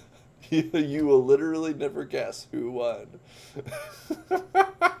 You will literally never guess who won.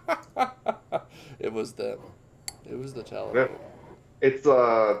 It was them. It was the Taliban. Yeah. It's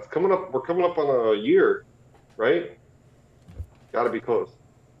coming up. We're coming up on a year, right? Got to be close.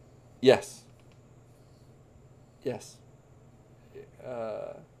 Yes. Yes.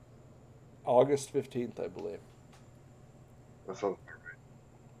 August 15th, I believe. That sounds right.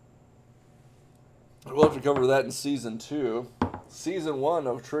 We'll have to cover that in season 2. Season 1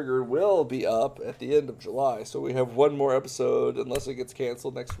 of Triggered will be up at the end of July, so we have one more episode unless it gets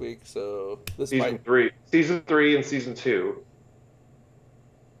canceled next week. So this Season 3, season 3, and season 2.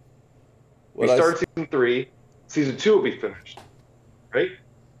 We start season 3. Season 2 will be finished, right?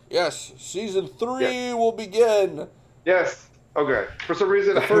 Yes, season 3 will begin. Yes. Okay. For some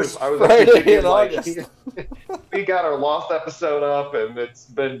reason, I was Friday thinking, in August. We got our lost episode up, and it's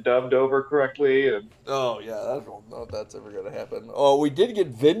been dubbed over correctly. And oh yeah, I don't know if that's ever going to happen. Oh, we did get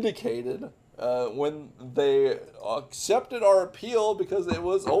vindicated when they accepted our appeal because it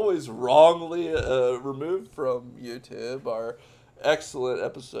was always wrongly removed from YouTube. Our excellent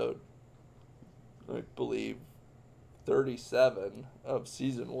episode, I believe, 37 of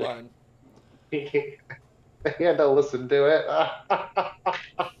season 1. I had to listen to it.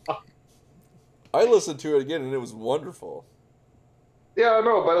 I listened to it again and it was wonderful. Yeah, I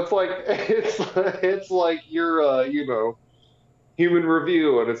know, but it's like your human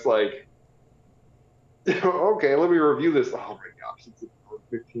review, and it's like, okay, let me review this. Oh my gosh, it's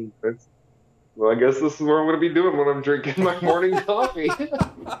 15 minutes. Well, I guess this is what I'm going to be doing when I'm drinking my morning coffee.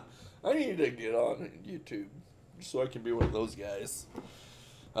 I need to get on YouTube so I can be one of those guys.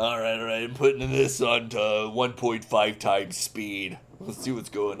 All right, I'm putting this on to 1.5 times speed. Let's see what's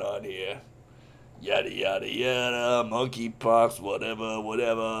going on here. Yada, yada, yada, monkeypox, whatever.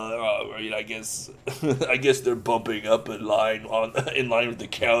 I guess they're bumping up in line with the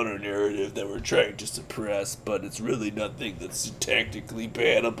counter narrative that we're trying to suppress, but it's really nothing that's tactically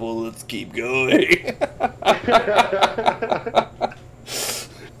bannable. Let's keep going.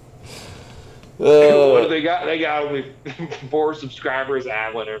 What do they got? They got only 4 subscribers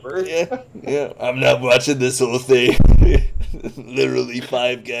at whatever. Yeah. I'm not watching this whole thing. Literally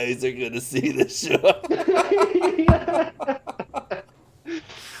 5 guys are gonna see this show.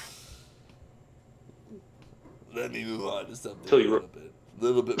 Let me move on to something a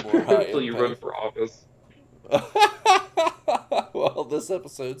little bit more high. Until you run for office. Well, this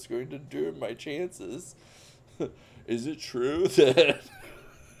episode's going to doom my chances. Is it true that?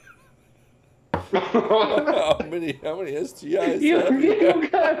 how many STIs? You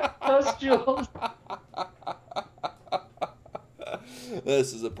got pustules.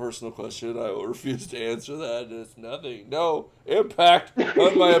 This is a personal question. I will refuse to answer that. It's nothing. No impact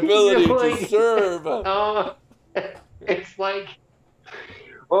on my ability to serve. It's like,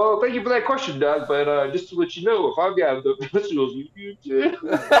 well, thank you for that question, Doug. But just to let you know, if I've got the pustules, you too.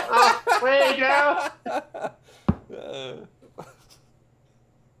 Way down.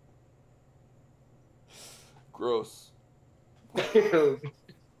 Gross.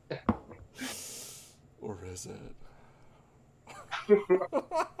 Or is it?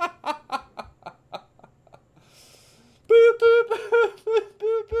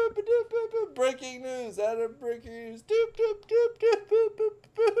 Breaking news! Out of breaking news!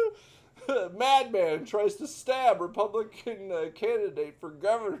 Madman tries to stab Republican candidate for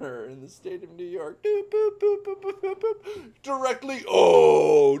governor in the state of New York. Directly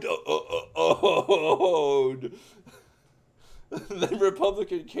owned. The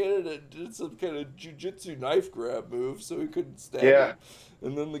Republican candidate did some kind of jujitsu knife grab move so he couldn't stab him.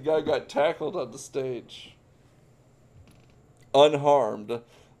 And then the guy got tackled on the stage. Unharmed,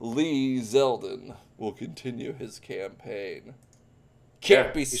 Lee Zeldin will continue his campaign.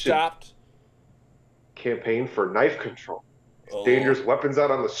 Can't be stopped. Campaign for knife control. Dangerous weapons out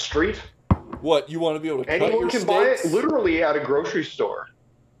on the street. What, you want to be able to cut your steaks? Anyone can buy it literally at a grocery store.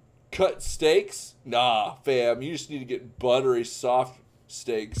 Cut steaks? Nah, fam. You just need to get buttery, soft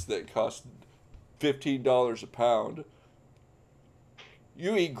steaks that cost $15 a pound.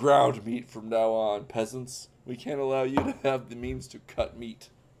 You eat ground meat from now on, peasants. We can't allow you to have the means to cut meat.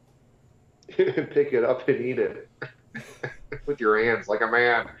 Pick it up and eat it. With your hands, like a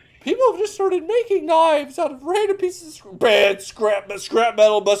man. People have just started making knives out of random pieces of bad scrap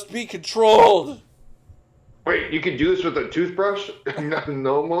metal must be controlled. Wait, you can do this with a toothbrush?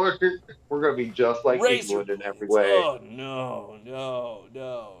 No more? We're going to be just like England in every way. Oh, no.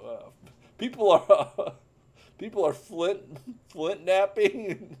 People are flint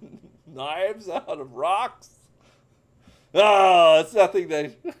napping knives out of rocks. Oh, it's nothing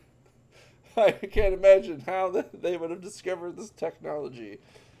that... I can't imagine how they would have discovered this technology.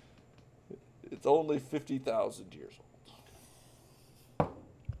 It's only 50,000 years old.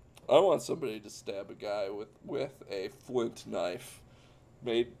 I want somebody to stab a guy with a flint knife,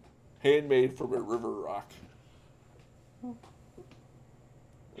 handmade from a river rock, and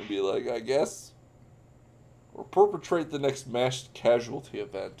be like, I guess, or perpetrate the next mass casualty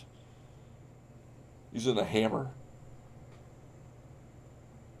event using a hammer.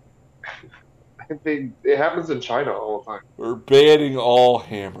 It happens in China all the time. We're banning all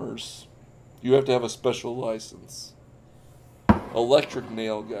hammers. You have to have a special license. Electric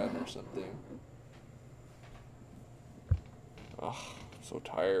nail gun or something. Ugh, I'm so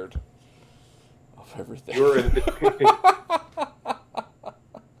tired of everything.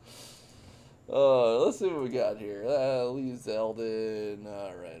 Let's see what we got here. Lee Zeldin.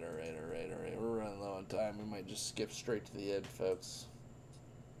 All right. We're running low on time. We might just skip straight to the end, folks.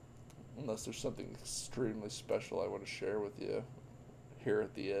 Unless there's something extremely special I want to share with you here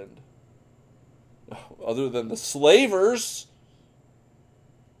at the end. Other than the slavers.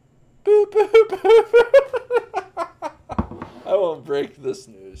 Boop, boop, boop. I won't break this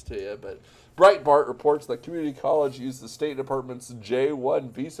news to you, but Breitbart reports that community college used the State Department's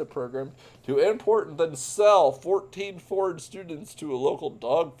J-1 visa program to import and then sell 14 foreign students to a local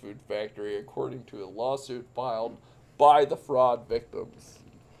dog food factory, according to a lawsuit filed by the fraud victims.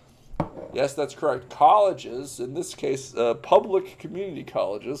 Yes, that's correct. Colleges, in this case, public community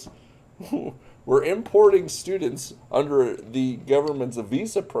colleges, were importing students under the government's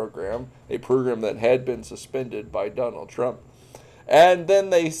visa program, a program that had been suspended by Donald Trump. And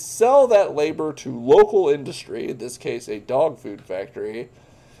then they sell that labor to local industry, in this case a dog food factory,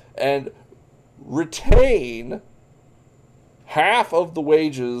 and retain half of the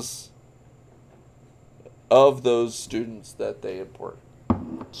wages of those students that they import.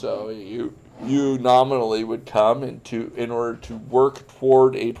 So you nominally would come in order to work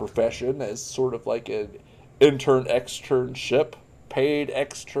toward a profession as sort of like an externship, paid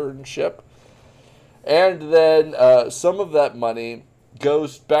externship. And then some of that money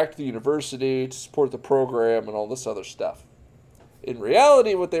goes back to the university to support the program and all this other stuff. In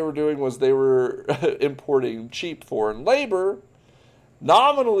reality, what they were doing was they were importing cheap foreign labor,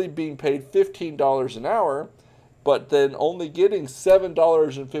 nominally being paid $15 an hour, but then only getting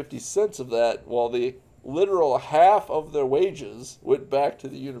 $7.50 of that, while the literal half of their wages went back to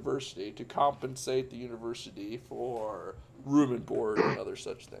the university to compensate the university for room and board and other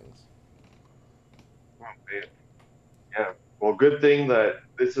such things. Oh, man. Yeah. Well, good thing that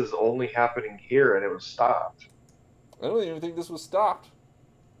this is only happening here and it was stopped. I don't even think this was stopped.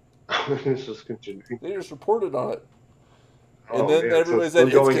 It's just continuing. They just reported on it. Oh, And then yeah, everybody it's said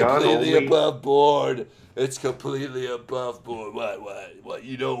it's still going on, completely only- above board. It's completely above board. What?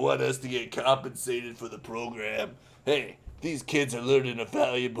 You don't want us to get compensated for the program? Hey, these kids are learning a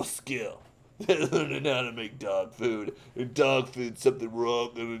valuable skill. They're learning how to make dog food. And dog food's something we're all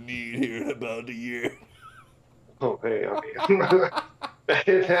going to need here in about a year. Oh, hey, I mean,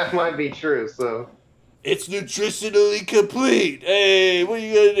 that might be true, so. It's nutritionally complete. Hey, what are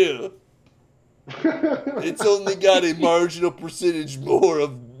you going to do? It's only got a marginal percentage more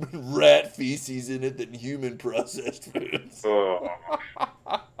of rat feces in it than human processed foods.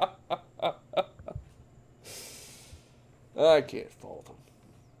 I can't fault them.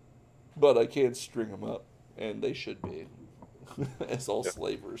 But I can string them up. And they should be. As all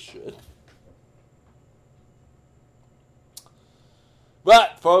slavers should.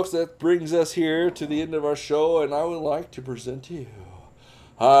 But, folks, that brings us here to the end of our show. And I would like to present to you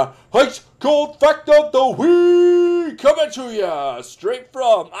Ice Cold Fact of the Week, coming to you straight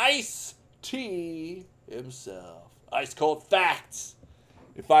from Ice-T himself. Ice Cold Facts.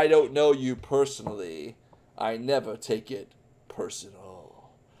 If I don't know you personally, I never take it personal.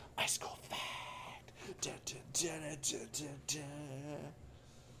 Ice Cold Fact. Dun, dun, dun, dun, dun, dun.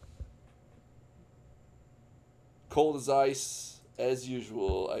 Cold as ice, as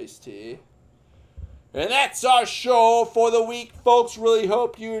usual, Ice-T. And that's our show for the week, folks. Really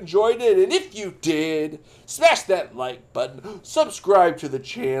hope you enjoyed it. And if you did, smash that like button, subscribe to the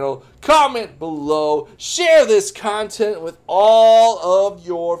channel, comment below, share this content with all of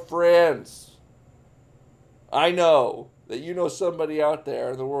your friends. I know that you know somebody out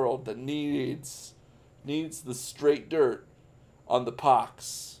there in the world that needs the straight dirt on the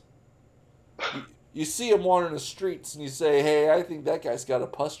pox. You see him wandering the streets and you say, hey, I think that guy's got a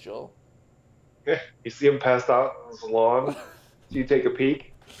pustule. You see him passed out on his lawn, so you take a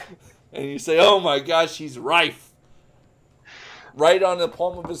peek. And you say, oh my gosh, he's rife. Right on the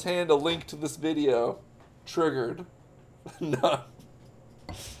palm of his hand, a link to this video. Triggered.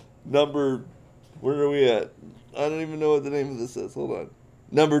 Number, where are we at? I don't even know what the name of this is. Hold on.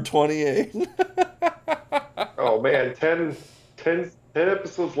 Number 28. Oh man, 10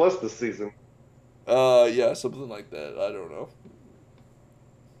 episodes less this season. Yeah, something like that. I don't know.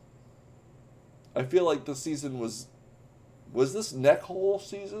 I feel like the season was this neck hole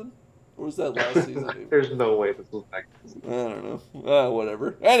season? Or was that last season? There's no way this was next season. I don't know.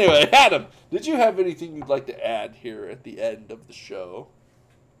 Whatever. Anyway, Adam, did you have anything you'd like to add here at the end of the show?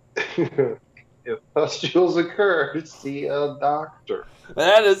 If pustules occur, see a doctor.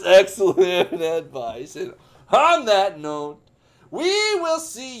 That is excellent advice. And on that note, we will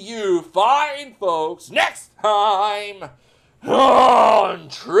see you fine folks next time on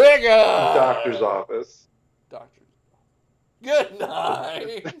Trigger. Doctor's office. Doctor. Good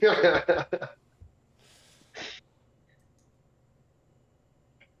night.